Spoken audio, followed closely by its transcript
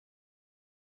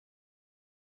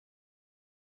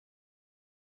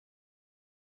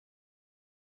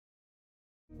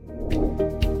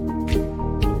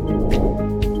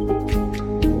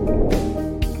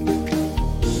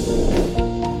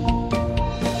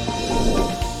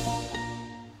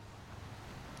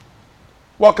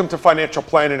Welcome to Financial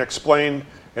Plan and Explain,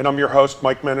 and I'm your host,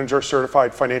 Mike Menninger,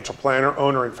 certified financial planner,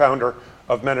 owner and founder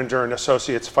of Menninger and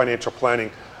Associates Financial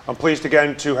Planning. I'm pleased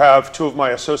again to have two of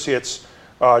my associates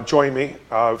join me.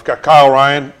 We've got Kyle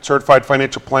Ryan, certified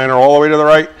financial planner all the way to the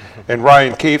right, and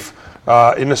Ryan Keefe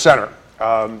in the center.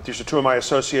 These are two of my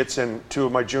associates and two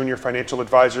of my junior financial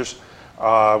advisors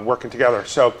working together.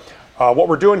 So what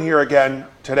we're doing here again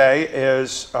today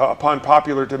is, upon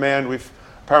popular demand, we've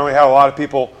apparently had a lot of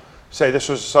people say this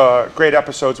was great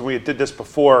episodes. We did this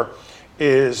before.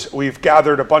 Is we've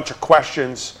gathered a bunch of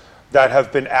questions that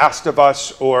have been asked of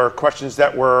us, or questions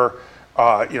that were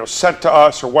sent to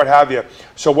us, or what have you.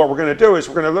 So what we're going to do is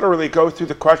we're going to literally go through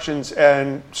the questions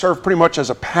and serve pretty much as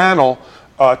a panel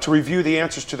to review the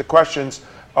answers to the questions,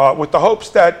 with the hopes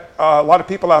that a lot of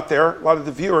people out there, a lot of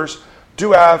the viewers,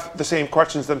 do have the same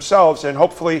questions themselves, and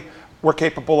hopefully we're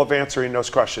capable of answering those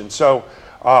questions. So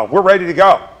we're ready to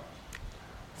go.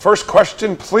 First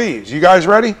question, please. You guys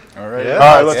ready? All right. Yeah. All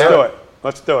right, let's do it.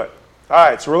 Let's do it. All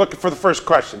right, so we're looking for the first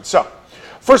question. So,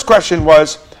 first question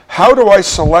was, how do I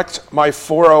select my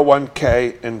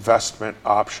 401k investment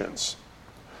options?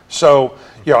 So,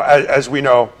 as we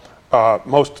know,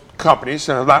 most companies,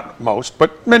 not most,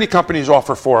 but many companies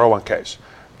offer 401ks.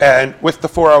 And with the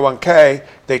 401k,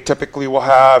 they typically will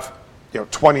have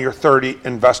 20 or 30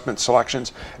 investment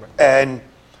selections, and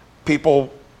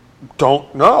people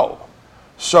don't know.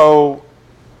 So,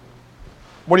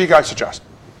 what do you guys suggest?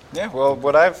 Yeah, well,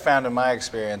 what I've found in my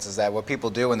experience is that what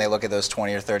people do when they look at those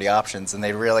 20 or 30 options and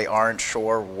they really aren't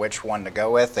sure which one to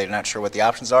go with, they're not sure what the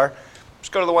options are,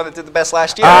 just go to the one that did the best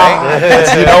last year, right?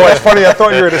 It's funny, I thought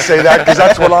you were going to say that, because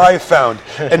that's what I found.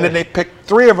 And then they picked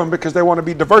three of them because they want to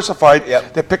be diversified.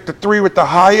 Yep. They picked the three with the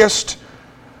highest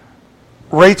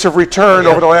rates of return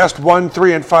over the last 1,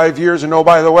 3, and 5 years, and oh,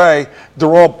 by the way,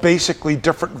 they're all basically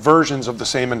different versions of the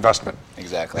same investment.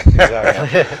 Exactly.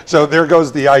 So there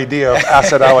goes the idea of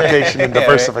asset allocation and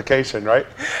diversification, right?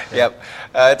 Yep.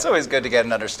 It's always good to get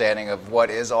an understanding of what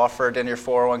is offered in your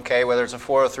 401k, whether it's a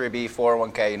 403b,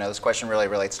 401k. This question really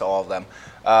relates to all of them.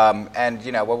 And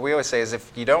what we always say is,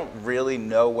 if you don't really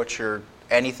know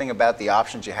anything about the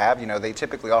options you have, they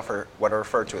typically offer what are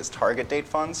referred to as target date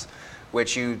funds,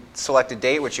 which you select a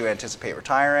date which you anticipate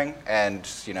retiring, and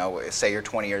say you're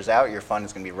 20 years out, your fund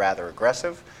is going to be rather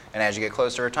aggressive, and as you get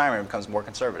closer to retirement, it becomes more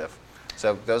conservative.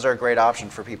 So those are a great option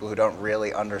for people who don't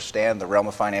really understand the realm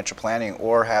of financial planning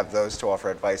or have those to offer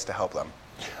advice to help them.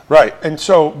 Right, and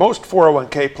so most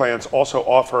 401k plans also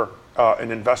offer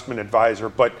an investment advisor,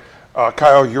 but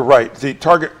Kyle, you're right. The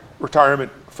target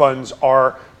retirement funds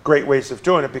are great ways of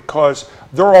doing it because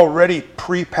they're already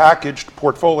pre-packaged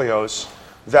portfolios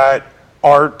that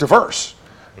are diverse.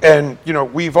 And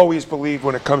we've always believed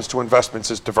when it comes to investments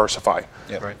is diversify.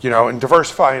 Yep. Right. And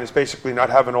diversifying is basically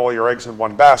not having all your eggs in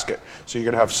one basket. So you're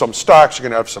going to have some stocks, you're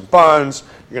going to have some bonds,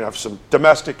 you're going to have some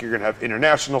domestic, you're going to have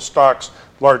international stocks,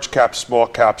 large caps, small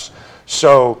caps.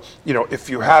 So, if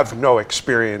you have no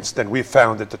experience, then we've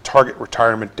found that the target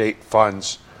retirement date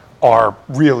funds are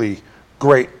really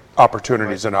great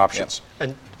opportunities and options.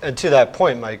 Yep. And to that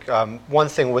point, Mike, one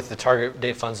thing with the target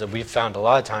date funds that we've found a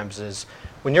lot of times is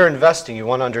when you're investing, you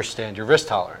want to understand your risk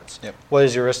tolerance. Yep. What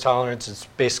is your risk tolerance? It's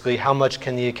basically how much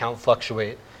can the account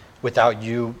fluctuate without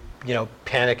you,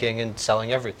 panicking and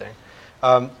selling everything.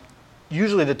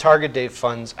 Usually the target date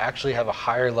funds actually have a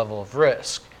higher level of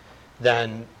risk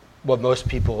than what most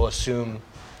people assume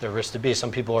their risk to be.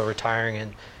 Some people are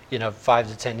retiring in 5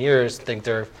 to 10 years, think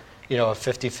they're a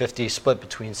 50-50 split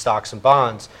between stocks and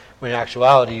bonds, when in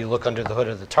actuality, you look under the hood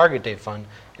of the target date fund,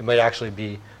 it might actually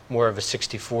be more of a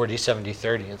 60-40,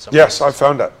 70-30 in some Yes, cases. I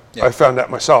found that. Yeah. I found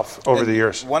that myself over the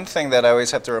years. One thing that I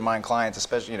always have to remind clients,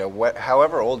 especially,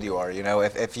 however old you are,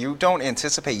 if you don't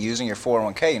anticipate using your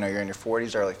 401k, you're in your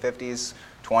 40s, early 50s,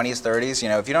 20s,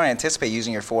 30s, if you don't anticipate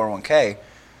using your 401k,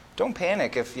 don't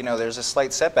panic if there's a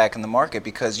slight setback in the market,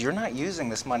 because you're not using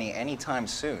this money anytime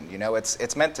soon.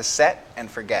 It's meant to set and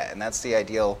forget, and that's the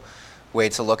ideal way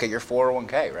to look at your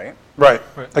 401k, right? Right.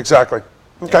 Exactly.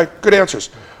 Okay, good answers.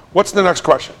 What's the next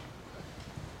question?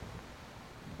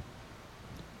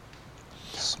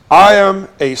 I am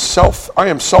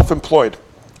self-employed.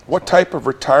 What type of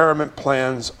retirement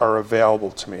plans are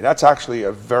available to me? That's actually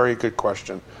a very good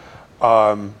question.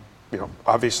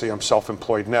 Obviously I'm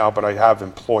self-employed now, but I have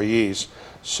employees,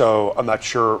 so I'm not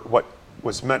sure what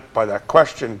was meant by that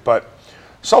question, but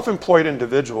self-employed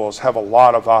individuals have a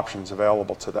lot of options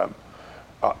available to them.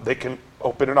 They can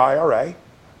open an IRA.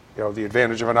 The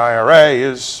advantage of an IRA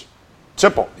is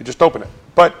Simple. You just open it.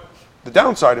 But the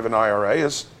downside of an IRA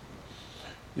is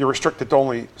you're restricted to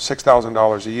only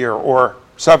 $6,000 a year, or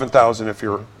 $7,000 if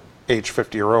you're age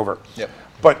 50 or over. Yep.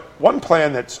 But one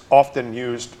plan that's often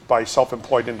used by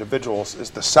self-employed individuals is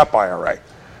the SEP IRA.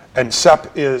 And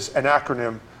SEP is an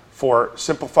acronym for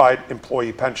Simplified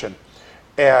Employee Pension.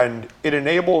 And it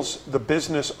enables the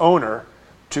business owner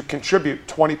to contribute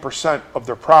 20% of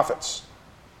their profits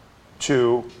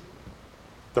to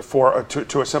a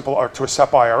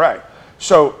SEP IRA.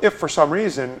 So if for some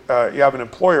reason you have an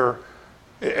employer,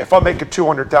 if I'm making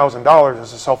 $200,000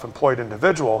 as a self-employed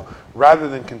individual, rather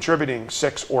than contributing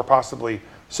 $6,000 or possibly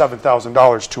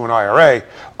 $7,000 to an IRA,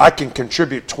 I can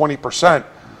contribute 20%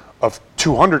 of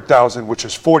 $200,000, which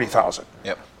is $40,000.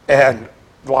 Yep. And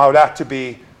allow that to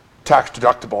be tax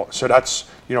deductible. So that's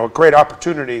a great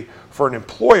opportunity for an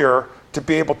employer to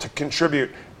be able to contribute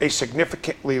a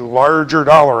significantly larger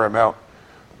dollar amount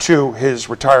to his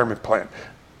retirement plan.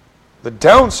 The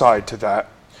downside to that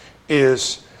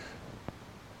is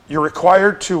you're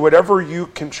required to, whatever you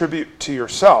contribute to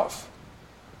yourself,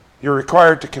 you're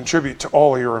required to contribute to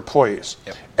all of your employees.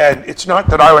 Yep. And it's not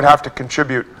that I would have to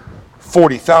contribute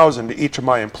 $40,000 to each of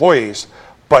my employees,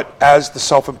 but as the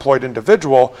self-employed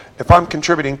individual, if I'm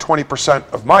contributing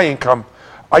 20% of my income,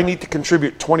 I need to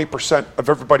contribute 20% of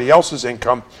everybody else's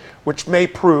income, which may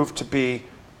prove to be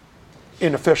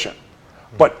inefficient.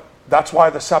 But that's why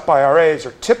the SEP IRAs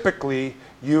are typically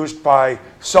used by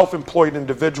self-employed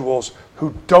individuals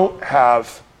who don't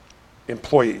have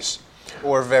employees.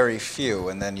 Or very few,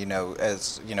 and then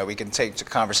we can take the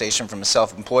conversation from a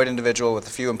self-employed individual with a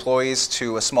few employees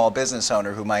to a small business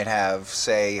owner who might have,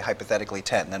 say, hypothetically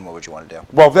 10. Then what would you want to do?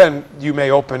 Well, then you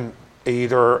may open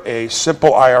either a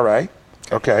simple IRA,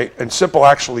 okay, and simple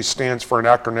actually stands for an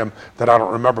acronym that I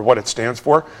don't remember what it stands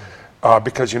for,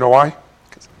 because you know why?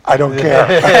 I don't care.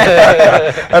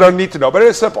 I don't need to know, but it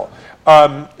is simple.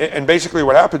 And basically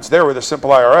what happens there with a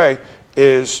simple IRA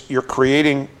is you're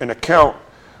creating an account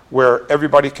where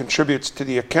everybody contributes to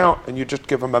the account and you just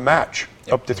give them a match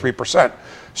up to 3%.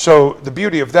 So the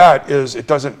beauty of that is it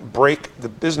doesn't break the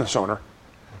business owner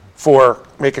for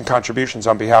making contributions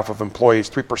on behalf of employees.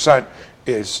 3%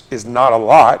 is not a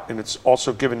lot, and it's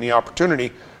also given the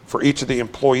opportunity for each of the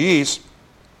employees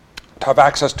to have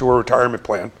access to a retirement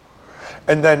plan.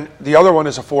 And then the other one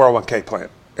is a 401k plan.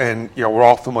 And we're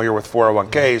all familiar with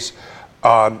 401ks.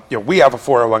 We have a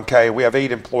 401k, we have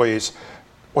 8 employees.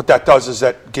 What that does is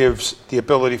that gives the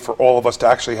ability for all of us to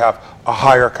actually have a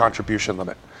higher contribution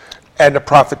limit and a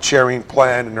profit sharing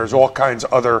plan, and there's all kinds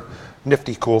of other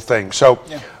nifty cool things. So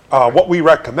what we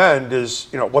recommend is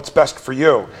what's best for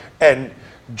you. And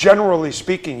generally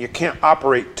speaking, you can't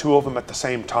operate 2 of them at the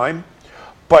same time,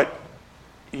 but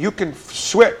you can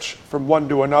switch from one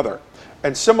to another.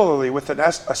 And similarly with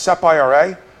a SEP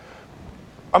IRA,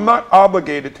 I'm not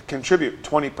obligated to contribute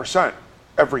 20%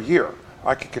 every year.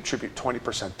 I can contribute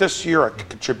 20% this year, I can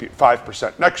contribute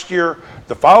 5% next year.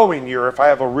 The following year, if I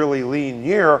have a really lean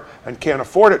year and can't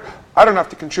afford it, I don't have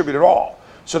to contribute at all.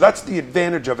 So that's the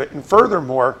advantage of it. And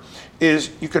furthermore,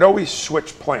 is you could always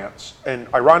switch plans. And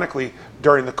ironically,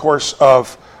 during the course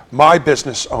of my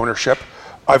business ownership,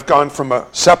 I've gone from a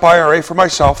SEP IRA for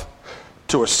myself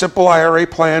to a simple IRA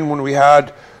plan when we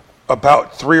had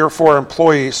about 3 or 4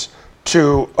 employees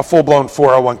to a full-blown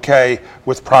 401k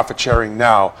with profit sharing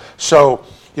now. So,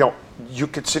 you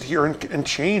could sit here and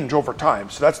change over time.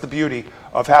 So that's the beauty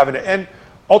of having it. And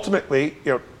ultimately,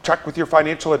 check with your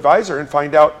financial advisor and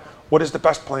find out what is the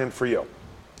best plan for you.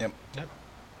 Yep.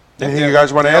 Anything you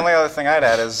guys want to add? The only other thing I'd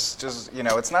add is just,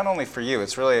 it's not only for you,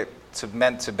 it's really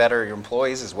meant to better your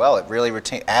employees as well. It really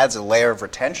adds a layer of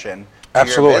retention to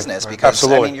your business because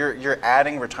you're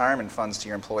adding retirement funds to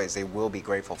your employees. They will be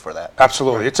grateful for that.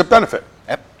 Absolutely. It's a benefit.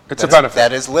 Yep. It's a benefit.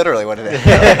 That is literally what it is.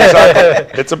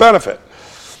 Exactly. It's a benefit.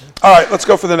 All right, let's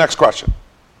go for the next question.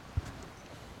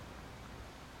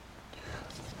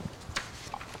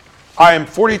 I am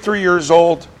 43 years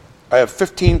old. I have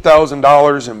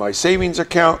 $15,000 in my savings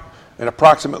account and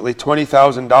approximately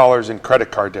 $20,000 in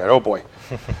credit card debt. Oh boy.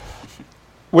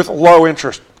 With low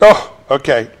interest. Oh,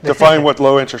 okay. Define what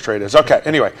low interest rate is. Okay,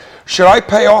 anyway. Should I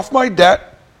pay off my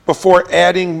debt before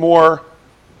adding more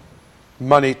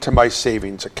money to my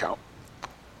savings account?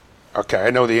 Okay,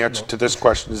 I know the answer to this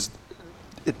question is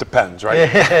it depends,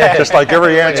 right? Just like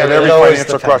every answer to every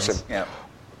financial question. Yeah.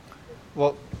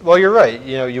 Well, you're right.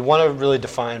 You want to really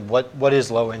define what is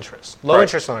low interest. Low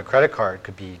interest on a credit card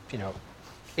could be,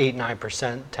 8,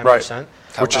 9%, 10%. Right.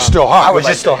 Which is still high. Which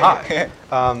is still high.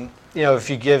 If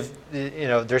you give,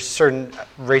 there's certain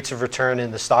rates of return in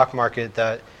the stock market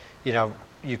that,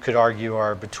 you could argue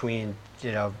are between, 8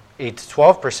 to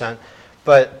 12%.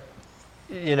 But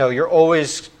you're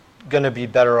always going to be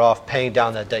better off paying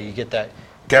down that debt. You get that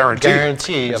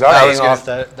guarantee of Exactly. paying off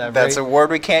that That's rate. a word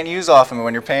we can't use often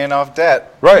when you're paying off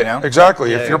debt. Right, You know?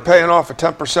 exactly. Yeah, If yeah. you're paying off a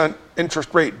 10%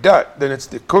 interest rate debt, then it's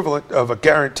the equivalent of a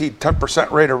guaranteed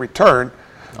 10% rate of return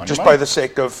On just your by money. the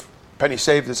sake of penny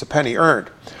saved is a penny earned.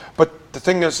 But the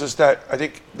thing is that I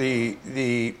think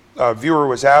the viewer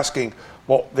was asking,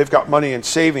 well, they've got money in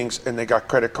savings and they got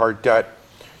credit card debt.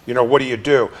 What do you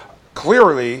do?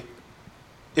 Clearly,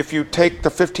 if you take the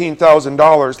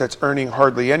 $15,000 that's earning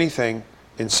hardly anything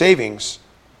in savings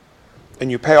and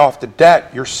you pay off the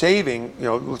debt, you're saving,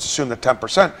 let's assume the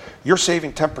 10%, you're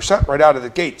saving 10% right out of the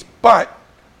gates. But,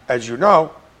 as you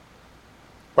know,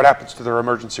 what happens to their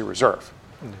emergency reserve?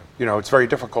 It's very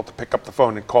difficult to pick up the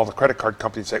phone and call the credit card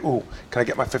company and say, ooh, can I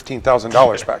get my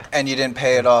 $15,000 back? And you didn't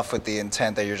pay it off with the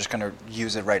intent that you're just going to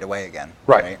use it right away again.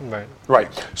 Right.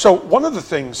 Right. So one of the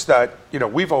things that,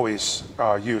 we've always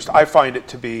used, I find it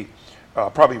to be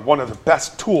probably one of the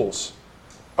best tools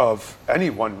of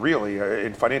anyone really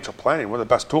in financial planning. One of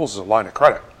the best tools is a line of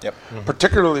credit. Yep.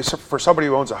 Particularly for somebody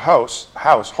who owns a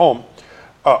home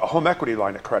equity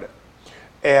line of credit.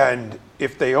 And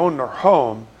if they own their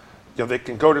home, they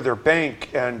can go to their bank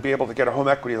and be able to get a home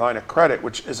equity line of credit,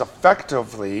 which is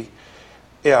effectively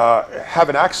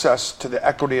having access to the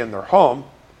equity in their home,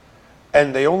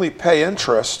 and they only pay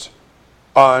interest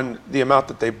on the amount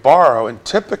that they borrow, and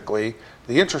typically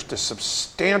the interest is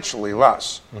substantially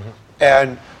less.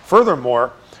 And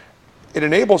furthermore, it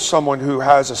enables someone who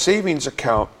has a savings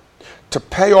account to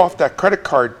pay off that credit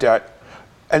card debt,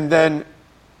 and then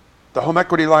the home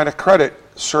equity line of credit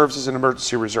serves as an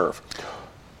emergency reserve.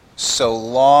 So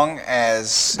long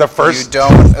as you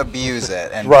don't abuse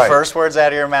it. And Right. the first words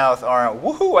out of your mouth aren't,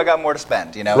 woohoo, I got more to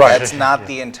spend. Right. That's not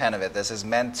the intent of it. This is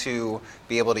meant to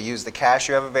be able to use the cash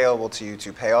you have available to you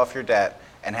to pay off your debt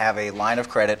and have a line of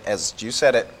credit, as you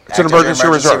said it. It's an act as your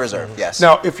emergency reserve. Yes.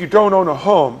 Now, if you don't own a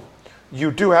home, you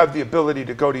do have the ability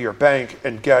to go to your bank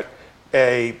and get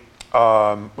a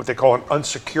what they call an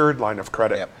unsecured line of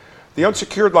credit. Yep. The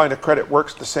unsecured line of credit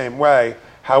works the same way.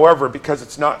 However, because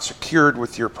it's not secured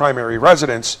with your primary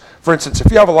residence, for instance,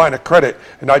 if you have a line of credit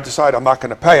and I decide I'm not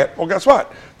going to pay it, well, guess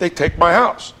what? They take my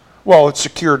house. Well, it's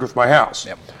secured with my house.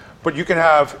 Yep. But you can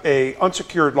have a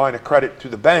unsecured line of credit through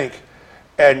the bank,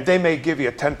 and they may give you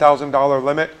a $10,000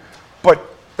 limit, but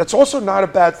that's also not a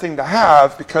bad thing to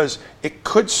have because it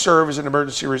could serve as an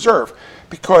emergency reserve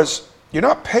because you're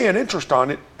not paying interest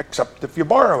on it except if you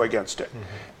borrow against it.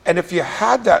 And if you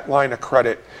had that line of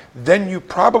credit, then you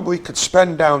probably could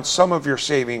spend down some of your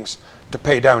savings to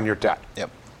pay down your debt.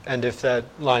 Yep. And if that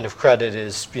line of credit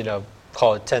is,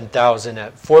 call it 10,000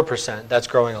 at 4%, that's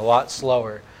growing a lot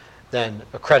slower than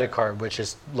a credit card, which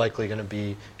is likely going to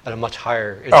be at a much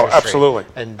higher interest rate. Absolutely.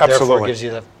 And therefore Absolutely. gives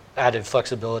you the added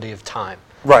flexibility of time.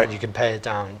 Right. And you can pay it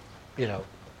down,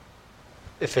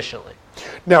 efficiently.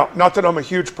 Now, not that I'm a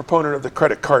huge proponent of the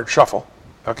credit card shuffle,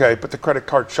 okay, but the credit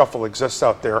card shuffle exists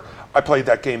out there. I played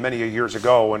that game many years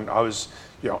ago when I was,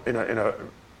 in a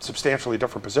substantially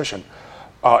different position.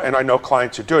 And I know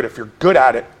clients who do it. If you're good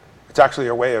at it, it's actually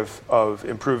a way of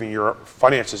improving your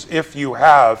finances. If you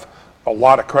have a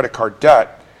lot of credit card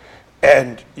debt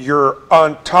and you're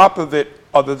on top of it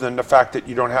other than the fact that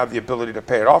you don't have the ability to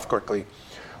pay it off quickly,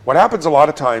 what happens a lot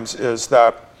of times is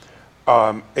that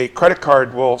a credit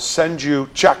card will send you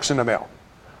checks in the mail,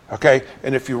 okay?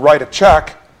 And if you write a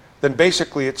check, then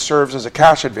basically it serves as a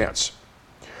cash advance.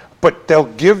 But they'll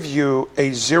give you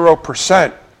a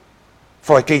 0%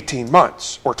 for like 18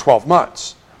 months or 12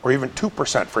 months or even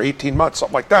 2% for 18 months,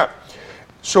 something like that.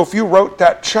 So if you wrote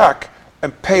that check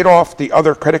and paid off the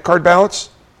other credit card balance,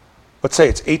 let's say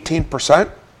it's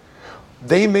 18%,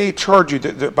 they may charge you,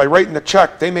 by writing the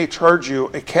check, they may charge you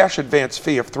a cash advance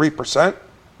fee of 3%.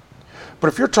 But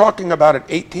if you're talking about an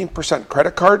 18%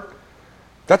 credit card,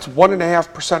 that's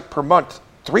 1.5% per month.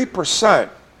 3%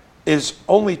 is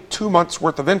only 2 months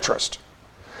worth of interest.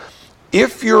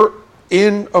 If you're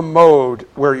in a mode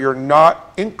where you're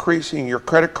not increasing your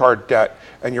credit card debt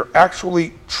and you're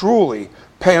actually truly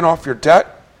paying off your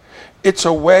debt, it's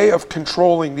a way of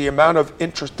controlling the amount of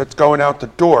interest that's going out the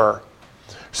door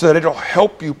so that it'll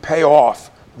help you pay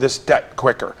off this debt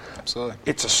quicker. Absolutely.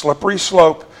 It's a slippery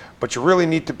slope, but you really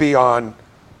need to be on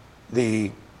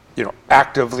the,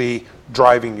 actively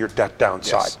driving your debt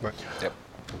downside. Yes. Right. Yep.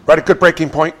 Right, a good breaking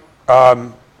point.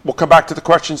 We'll come back to the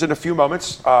questions in a few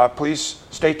moments. Please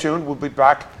stay tuned. We'll be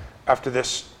back after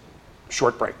this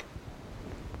short break.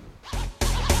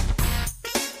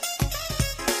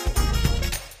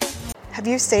 Have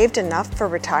you saved enough for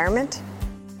retirement?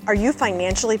 Are you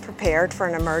financially prepared for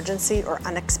an emergency or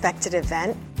unexpected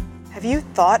event? Have you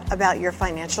thought about your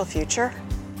financial future?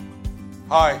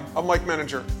 Hi, I'm Mike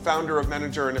Menninger, founder of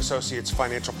Menninger and Associates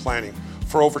Financial Planning.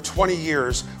 For over 20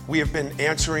 years, we have been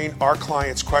answering our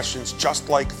clients' questions just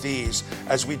like these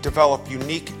as we develop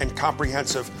unique and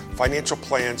comprehensive financial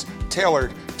plans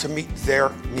tailored to meet their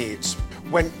needs.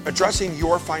 When addressing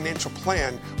your financial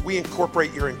plan, we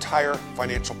incorporate your entire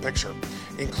financial picture,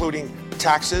 including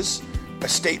taxes,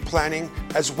 estate planning,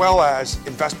 as well as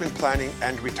investment planning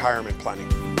and retirement planning.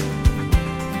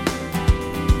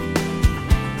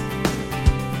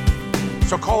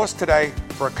 So call us today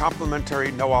for a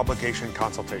complimentary, no-obligation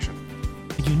consultation.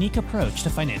 A unique approach to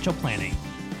financial planning.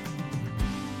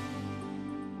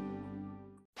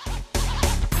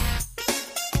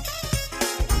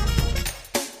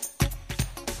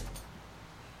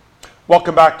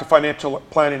 Welcome back to Financial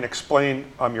Planning Explained.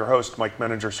 I'm your host, Mike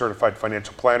Menninger, certified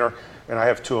financial planner, and I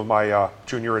have two of my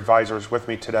junior advisors with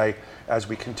me today as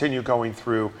we continue going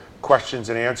through questions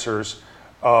and answers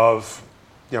of,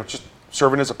 just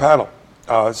serving as a panel.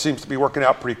 It seems to be working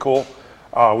out pretty cool.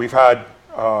 We've had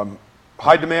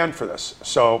high demand for this.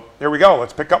 So here we go.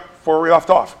 Let's pick up where we left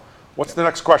off. What's the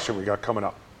next question we got coming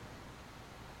up?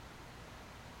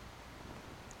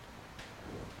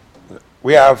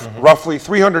 We have roughly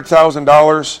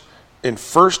 $300,000 in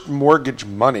first mortgage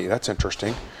money. That's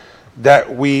interesting.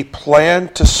 That we plan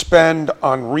to spend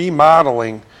on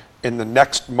remodeling in the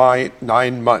next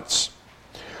 9 months.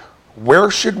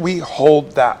 Where should we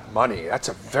hold that money? That's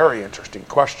a very interesting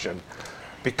question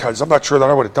because I'm not sure that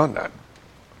I would have done that.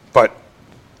 But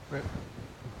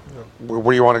where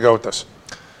do you want to go with this?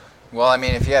 Well, I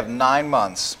mean, if you have 9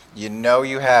 months, you know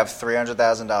you have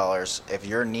 $300,000. If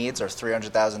your needs are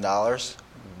 $300,000,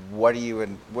 what are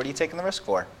you taking the risk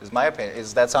for? Is my opinion.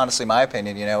 That's honestly my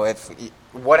opinion.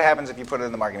 What happens if you put it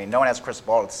in the market? I mean, no one has a crystal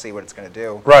ball to see what it's going to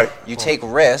do. Right. You take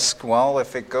risk. Well,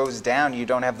 if it goes down, you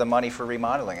don't have the money for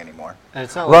remodeling anymore. And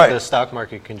it's not like the stock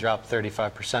market can drop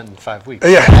 35% in 5 weeks.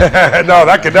 Yeah, no,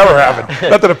 that could never happen.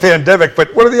 Not that a pandemic,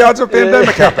 but what are the odds of a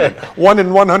pandemic happening? 1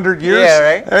 in 100 years? Yeah,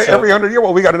 right. Every 100 years?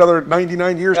 Well, we got another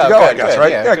 99 years to go, I guess,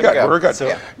 right? Yeah, good. We're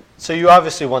good. So you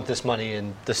obviously want this money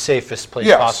in the safest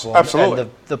place possible. Absolutely.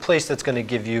 And the place that's going to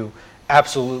give you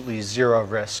absolutely zero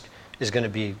risk is going to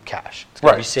be cash. It's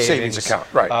going to be savings account,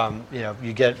 right.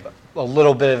 You get a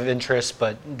little bit of interest,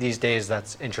 but these days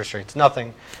that's interest rates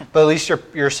nothing. But at least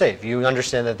you're safe. You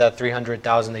understand that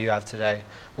 $300,000 that you have today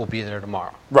will be there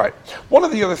tomorrow. Right. One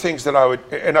of the other things that I would,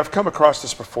 and I've come across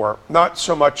this before, not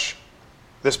so much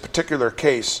this particular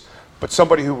case, but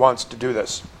somebody who wants to do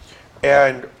this.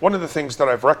 And one of the things that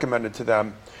I've recommended to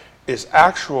them is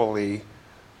actually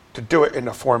to do it in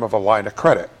the form of a line of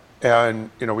credit.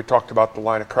 And, we talked about the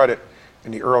line of credit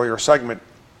in the earlier segment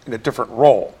in a different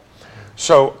role.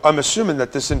 So I'm assuming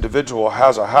that this individual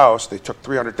has a house. They took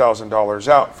 $300,000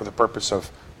 out for the purpose of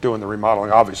doing the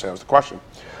remodeling. Obviously, that was the question.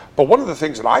 But one of the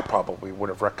things that I probably would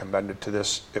have recommended to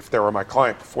this, if they were my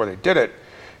client before they did it,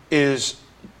 is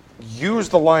use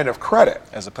the line of credit.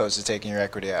 As opposed to taking your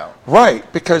equity out.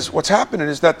 Right, because what's happening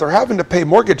is that they're having to pay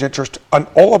mortgage interest on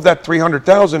all of that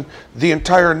 $300,000 the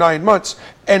entire 9 months.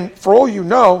 And for all you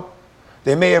know,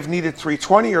 they may have needed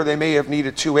 $320 or they may have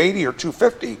needed $280 or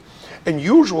 $250. And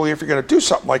usually if you're going to do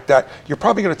something like that, you're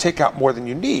probably going to take out more than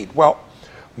you need. Well,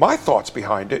 my thoughts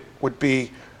behind it would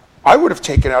be, I would have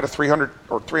taken out a $300,000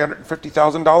 or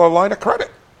 $350,000 line of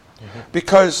credit.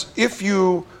 Because if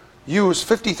you use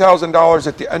 $50,000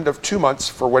 at the end of 2 months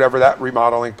for whatever that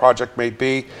remodeling project may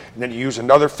be, and then you use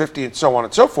another $50,000 and so on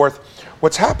and so forth,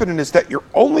 what's happening is that you're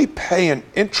only paying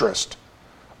interest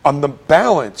on the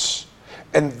balance,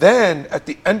 and then at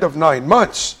the end of 9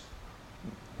 months,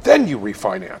 then you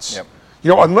refinance.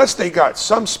 Yep. Unless they got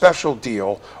some special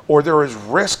deal or there is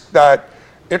risk that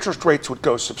interest rates would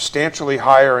go substantially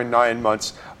higher in 9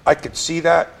 months, I could see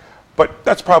that, but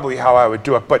that's probably how I would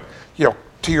do it. But,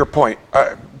 to your point,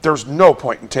 there's no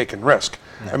point in taking risk.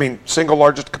 No. I mean, single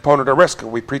largest component of risk,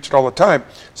 we preach it all the time,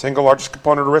 single largest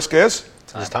component of risk is?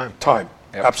 Time. Time,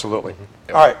 yep. Absolutely.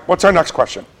 Yep. All right, what's our next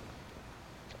question?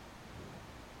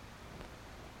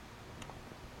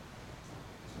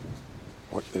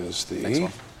 What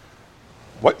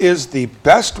is the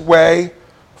best way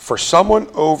for someone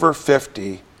over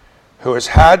 50 who has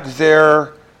had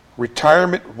their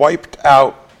retirement wiped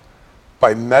out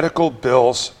by medical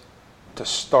bills to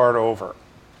start over?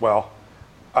 Well,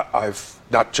 I've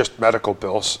not just medical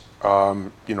bills.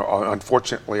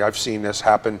 Unfortunately, I've seen this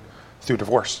happen through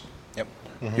divorce.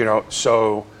 Yep.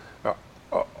 So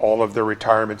all of their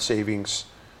retirement savings,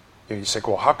 you say,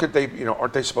 well, how could they,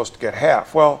 aren't they supposed to get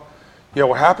half? Well,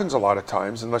 what happens a lot of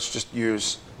times, and let's just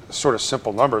use sort of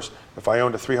simple numbers. If I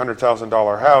owned a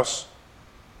 $300,000 house,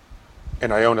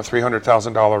 and I own a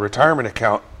 $300,000 retirement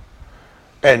account,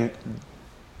 and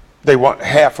they want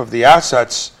half of the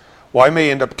assets, well, I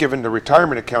may end up giving the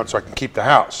retirement account so I can keep the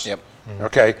house. Yep.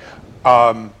 Okay.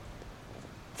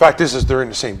 Fact is they're in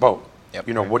the same boat. Yep.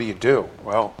 What do you do?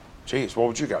 Well, geez, what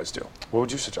would you guys do? What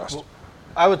would you suggest? Well,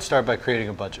 I would start by creating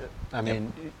a budget. I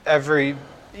mean,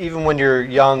 even when you're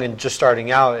young and just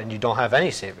starting out and you don't have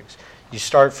any savings, you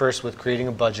start first with creating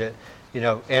a budget,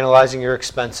 analyzing your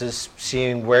expenses,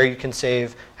 seeing where you can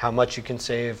save, how much you can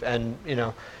save, and,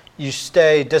 you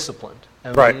stay disciplined.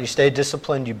 And Right. when you stay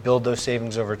disciplined, you build those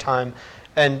savings over time.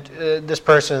 And this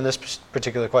person in this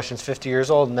particular question is 50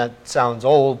 years old, and that sounds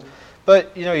old,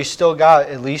 but you still got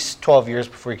at least 12 years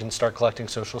before you can start collecting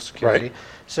Social Security. Right.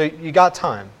 So you got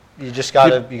time. You just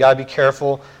gotta be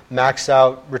careful, max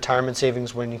out retirement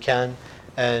savings when you can,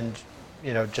 and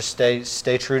just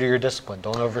stay true to your discipline.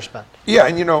 Don't overspend. Yeah,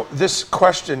 and this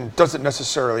question doesn't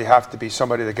necessarily have to be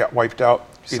somebody that got wiped out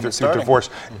either through starting. divorce.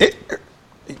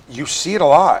 You see it a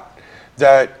lot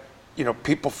that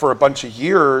people for a bunch of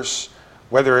years,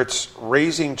 whether it's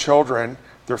raising children,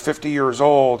 they're 50 years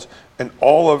old, and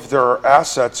all of their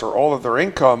assets or all of their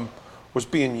income was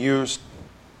being used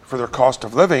for their cost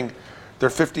of living. They're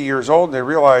 50 years old and they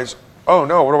realize, oh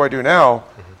no, what do I do now?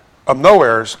 I'm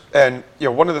nowheres. And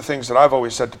one of the things that I've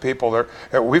always said to people,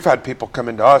 we've had people come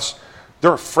into us,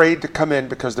 they're afraid to come in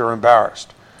because they're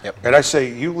embarrassed. Yep. And I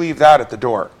say, you leave that at the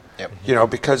door. Yep.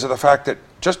 Because of the fact that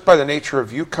just by the nature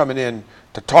of you coming in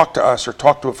to talk to us or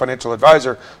talk to a financial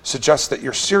advisor suggests that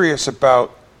you're serious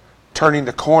about turning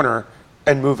the corner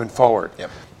and moving forward. Yep.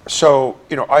 So,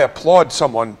 I applaud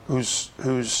someone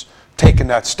who's taken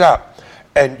that step.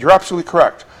 And you're absolutely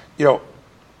correct.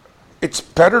 It's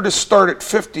better to start at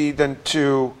 50 than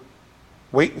to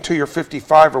wait until you're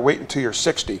 55 or wait until you're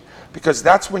 60, because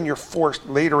that's when you're forced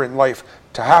later in life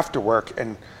to have to work.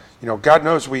 And, God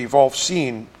knows we've all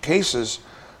seen cases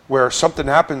where something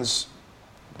happens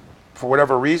for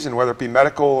whatever reason, whether it be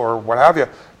medical or what have you,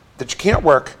 that you can't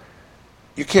work.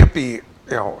 You can't be,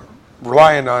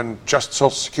 relying on just Social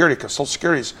Security, because Social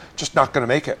Security is just not going to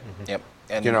make it. Yep.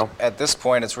 And at this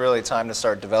point, it's really time to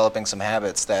start developing some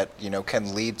habits that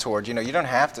can lead toward. You don't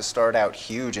have to start out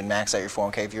huge and max out your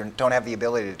 401k. If you don't have the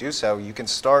ability to do so, you can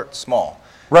start small.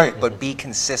 Right. But be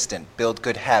consistent. Build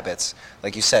good habits.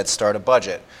 Like you said, start a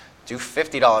budget. Do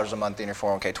 $50 a month in your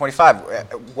 401k,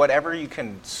 $25, whatever you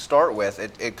can start with.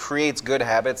 It creates good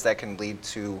habits that can lead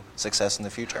to success in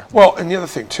the future. Well, and the other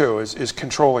thing too is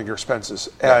controlling your expenses.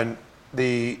 And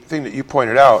the thing that you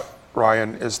pointed out,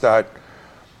 Ryan, is that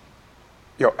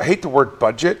I hate the word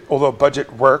budget, although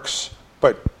budget works,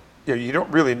 but you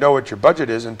don't really know what your budget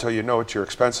is until you know what your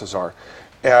expenses are.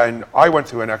 And I went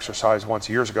through an exercise once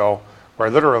years ago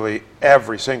where literally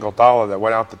every single dollar that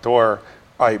went out the door,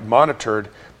 I monitored,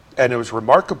 and it was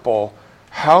remarkable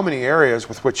how many areas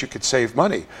with which you could save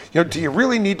money. Do you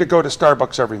really need to go to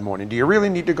Starbucks every morning? Do you really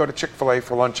need to go to Chick-fil-A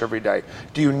for lunch every day?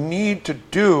 Do you need to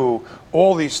do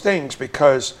all these things?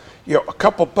 Because a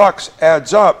couple bucks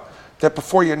adds up that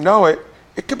before you know it,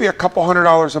 it could be a couple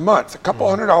 $100s a month. A couple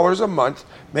 $100s a month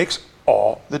makes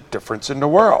all the difference in the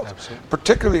world. Absolutely.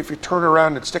 Particularly if you turn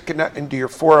around and sticking that into your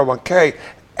 401k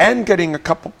and getting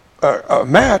a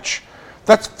match,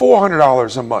 that's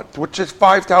 $400 a month, which is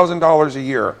 $5,000 a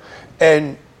year.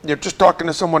 And just talking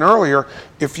to someone earlier,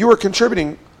 if you were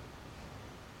contributing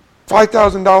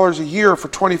 $5,000 a year for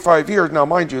 25 years, now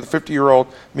mind you, the 50-year-old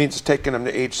means it's taking them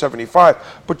to age 75,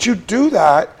 but you do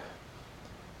that,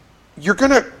 you're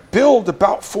going to build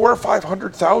about $400,000 or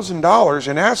 $500,000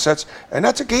 in assets, and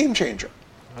that's a game changer.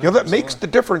 That makes the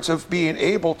difference of being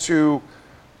able to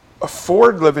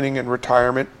afford living in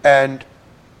retirement. And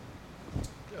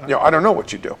I don't know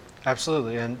what you do.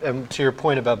 Absolutely, and to your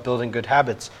point about building good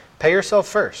habits, pay yourself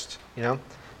first. You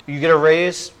get a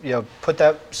raise,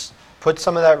 put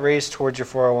some of that raise towards your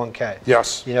 401k.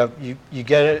 Yes. You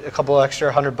get a couple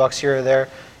extra $100 here or there.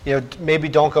 Maybe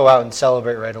don't go out and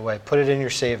celebrate right away. Put it in your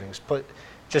savings.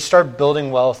 Just start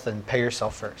building wealth and pay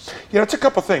yourself first. It's a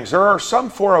couple things. There are some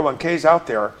 401ks out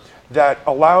there that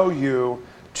allow you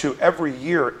to every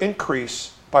year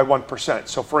increase by 1%.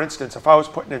 So for instance, if I was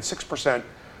putting in 6%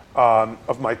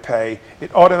 of my pay,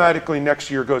 it automatically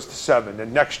next year goes to 7,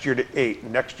 and next year to 8,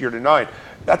 and next year to 9.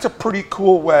 That's a pretty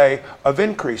cool way of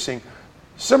increasing.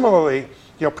 Similarly,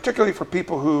 particularly for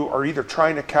people who are either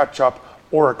trying to catch up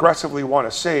or aggressively want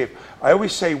to save, I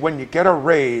always say when you get a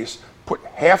raise, put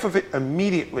half of it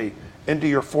immediately into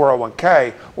your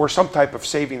 401k or some type of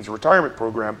savings retirement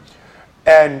program.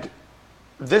 And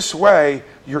this way,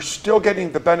 you're still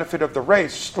getting the benefit of the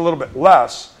raise, just a little bit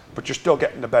less, but you're still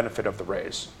getting the benefit of the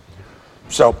raise.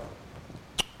 So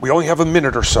we only have a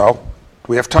minute or so. Do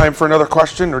we have time for another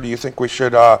question, or do you think we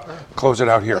should close it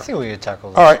out here? I think we could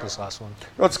tackle All right. this last one.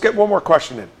 Let's get one more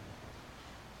question in.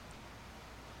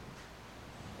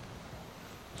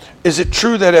 Is it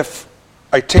true that if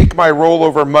I take my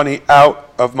rollover money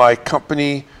out of my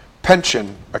company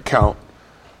pension account,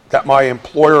 that my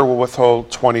employer will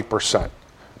withhold 20%?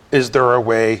 Is there a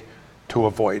way to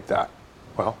avoid that?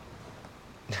 Well,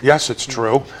 yes, it's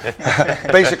true.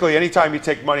 Basically, anytime you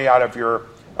take money out of your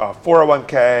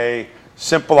 401k,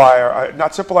 simple IRA,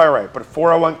 not simple IRA, but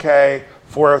 401k,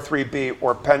 403b,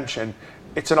 or pension,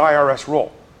 it's an IRS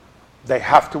rule. They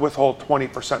have to withhold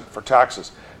 20% for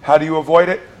taxes. How do you avoid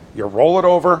it? You roll it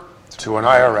over to an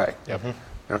IRA.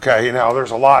 Okay, now there's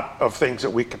a lot of things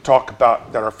that we could talk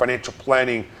about that are financial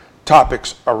planning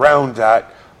topics around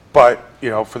that, but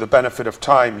for the benefit of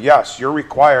time, yes, you're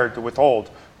required to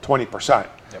withhold 20%.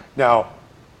 Now,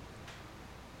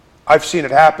 I've seen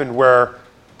it happen where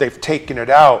they've taken it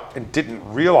out and didn't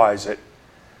realize it.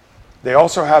 They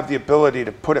also have the ability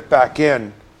to put it back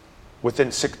in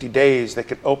within 60 days. They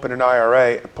could open an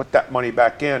IRA and put that money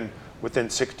back in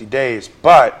within 60 days.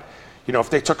 But, if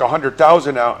they took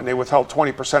 $100,000 out and they withheld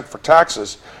 20% for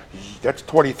taxes, that's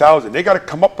 $20,000. They got to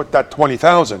come up with that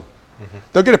 $20,000.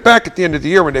 They'll get it back at the end of the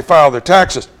year when they file their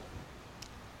taxes.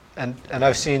 And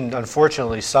I've seen,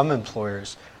 unfortunately, some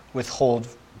employers withhold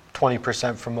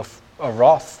 20% from a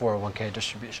Roth 401k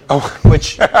distribution,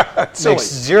 which makes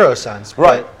zero sense.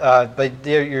 Right. But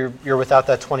you're without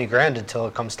that 20 grand until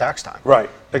it comes tax time. Right,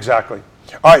 exactly.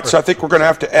 All right, so I think we're going to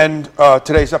have to end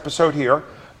today's episode here.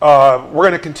 We're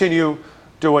going to continue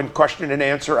doing question and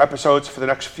answer episodes for the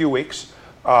next few weeks.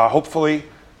 Hopefully,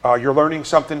 you're learning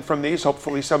something from these.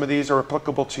 Hopefully, some of these are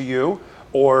applicable to you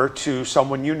or to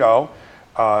someone you know.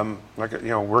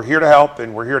 We're here to help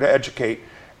and we're here to educate.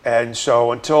 And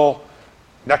so until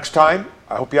next time,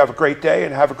 I hope you have a great day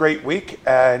and have a great week.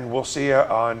 And we'll see you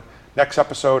on next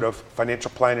episode of Financial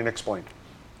Planning Explained.